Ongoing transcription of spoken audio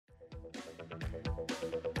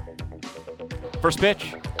First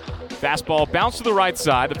pitch. Fastball bounced to the right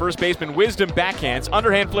side. The first baseman Wisdom backhands.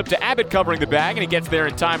 Underhand flip to Abbott covering the bag, and he gets there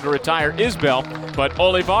in time to retire Isbell. But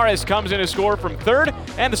Olivares comes in to score from third,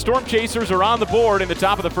 and the Storm Chasers are on the board in the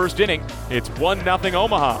top of the first inning. It's 1-0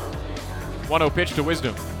 Omaha. 1-0 pitch to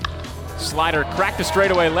Wisdom. Slider cracked to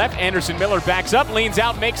straightaway left. Anderson Miller backs up, leans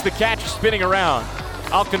out, makes the catch, spinning around.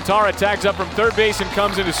 Alcantara tags up from third base and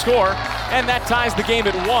comes in to score, and that ties the game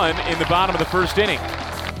at 1 in the bottom of the first inning.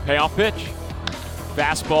 Payoff pitch.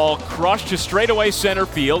 Fastball crushed to straightaway center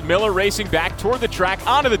field. Miller racing back toward the track,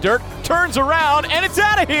 onto the dirt, turns around, and it's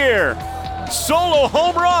out of here! Solo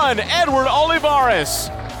home run, Edward Olivares.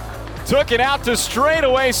 Took it out to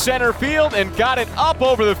straightaway center field and got it up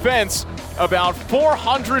over the fence about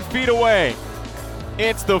 400 feet away.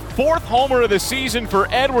 It's the 4th homer of the season for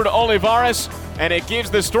Edward Olivares, and it gives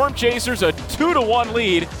the Storm Chasers a 2-1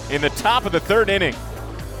 lead in the top of the third inning.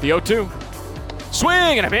 The 0-2.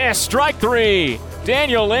 Swing and a miss, strike 3.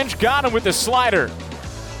 Daniel Lynch got him with the slider.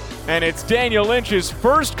 And it's Daniel Lynch's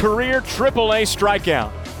first career AAA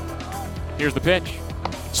strikeout. Here's the pitch.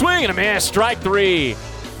 Swing and a miss, strike 3.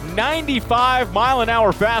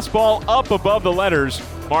 95-mile-an-hour fastball up above the letters.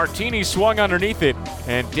 Martini swung underneath it,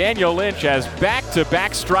 and Daniel Lynch has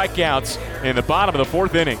back-to-back strikeouts in the bottom of the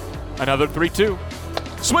 4th inning. Another 3-2.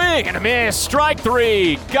 Swing and a miss, strike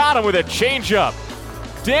 3. Got him with a changeup.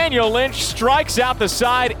 Daniel Lynch strikes out the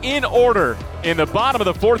side in order in the bottom of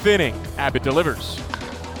the 4th inning. Abbott delivers.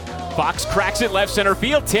 Fox cracks it left center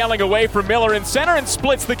field, tailing away from Miller in center and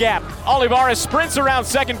splits the gap. Olivares sprints around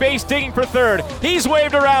second base, digging for third. He's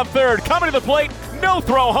waved around third, coming to the plate, no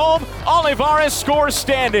throw home. Olivares scores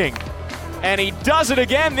standing. And he does it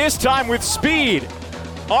again, this time with speed.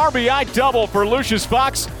 RBI double for Lucius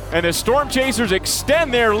Fox, and the Storm Chasers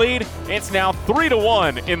extend their lead. It's now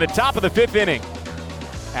 3-1 in the top of the 5th inning.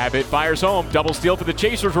 Abbott fires home, double steal for the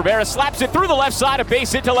Chasers. Rivera slaps it through the left side, a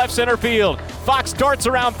base hit to left center field. Fox darts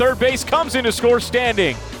around third base, comes in to score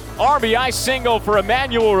standing. RBI single for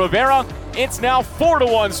Emmanuel Rivera. It's now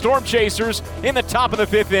 4-1 Storm Chasers in the top of the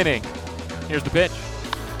 5th inning. Here's the pitch.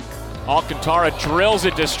 Alcantara drills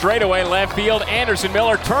it to straightaway left field. Anderson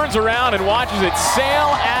Miller turns around and watches it sail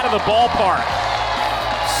out of the ballpark.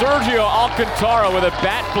 Sergio Alcantara with a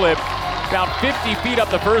bat flip about 50 feet up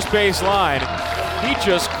the first base line. He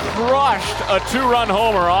just crushed a 2-run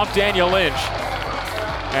homer off Daniel Lynch.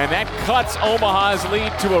 And that cuts Omaha's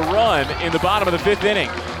lead to a run in the bottom of the 5th inning.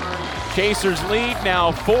 Chasers lead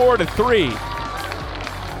now 4-3.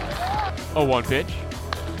 0-1 pitch.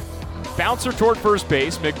 Bouncer toward first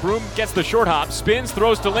base. McBroom gets the short hop, spins,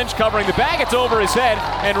 throws to Lynch covering the bag. It's over his head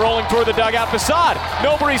and rolling toward the dugout. Facade.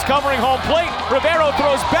 Nobody's covering home plate. Rivera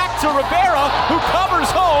throws back to Rivera, who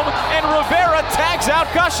covers home, and Rivera tags out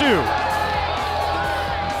Gushu.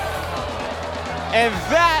 And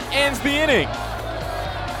that ends the inning.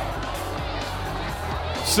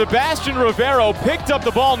 Sebastian Rivera picked up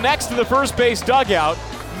the ball next to the first base dugout.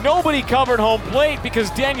 Nobody covered home plate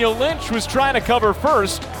because Daniel Lynch was trying to cover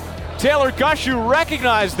first. Taylor Gushu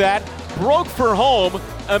recognized that, broke for home.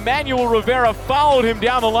 Emmanuel Rivera followed him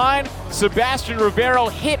down the line. Sebastian Rivera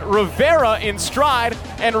hit Rivera in stride,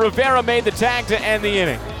 and Rivera made the tag to end the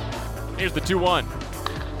inning. Here's the 2-1.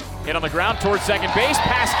 Hit on the ground towards second base,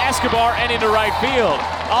 past Escobar and into right field.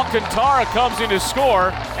 Alcantara comes in to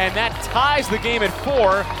score, and that ties the game at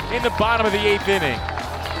 4 in the bottom of the 8th inning.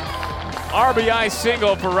 RBI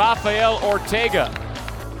single for Rafael Ortega.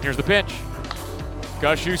 Here's the pitch.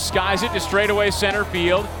 Gushu skies it to straightaway center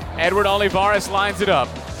field. Edward Olivares lines it up.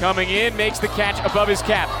 Coming in, makes the catch above his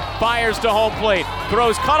cap. Fires to home plate.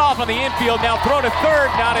 Throws cut off on the infield. Now throw to third,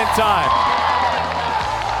 not in time.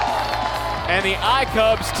 And the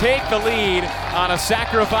I-Cubs take the lead on a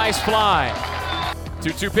sacrifice fly.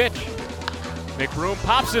 2-2 pitch. McBroom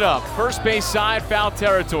pops it up. First base side, foul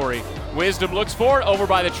territory. Wisdom looks for it, over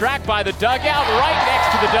by the track, by the dugout, right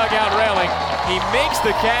next to the dugout railing. He makes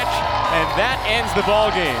the catch, and that ends the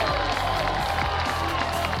ball game.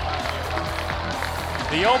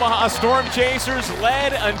 The Omaha Storm Chasers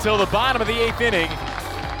led until the bottom of the 8th inning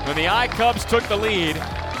when the I-Cubs took the lead,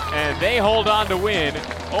 and they hold on to win.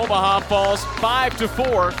 Omaha falls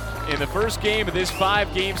 5-4 in the first game of this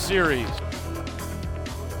 5-game series.